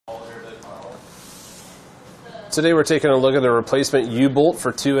Today we're taking a look at a replacement U-bolt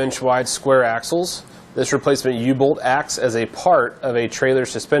for 2-inch wide square axles. This replacement U-bolt acts as a part of a trailer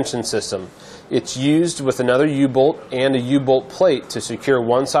suspension system. It's used with another U-bolt and a U-bolt plate to secure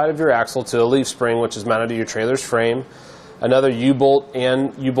one side of your axle to a leaf spring, which is mounted to your trailer's frame. Another U-bolt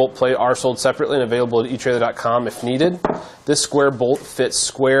and U-bolt plate are sold separately and available at etrailer.com if needed. This square bolt fits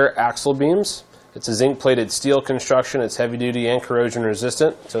square axle beams. It's a zinc plated steel construction. It's heavy duty and corrosion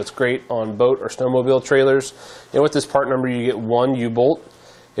resistant, so it's great on boat or snowmobile trailers. And with this part number you get one U-bolt.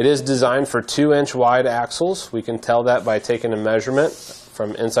 It is designed for 2-inch wide axles. We can tell that by taking a measurement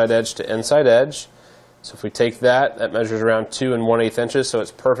from inside edge to inside edge. So if we take that, that measures around 2 1/8 inches, so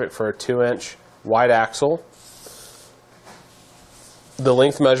it's perfect for a 2-inch wide axle. The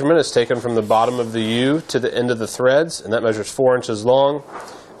length measurement is taken from the bottom of the U to the end of the threads, and that measures 4 inches long.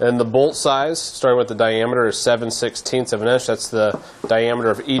 And the bolt size, starting with the diameter, is 7/16 of an inch. That's the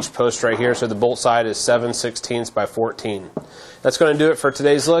diameter of each post right here. So the bolt side is 7/16 by 14. That's going to do it for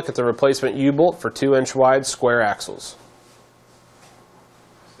today's look at the replacement U-bolt for 2-inch wide square axles.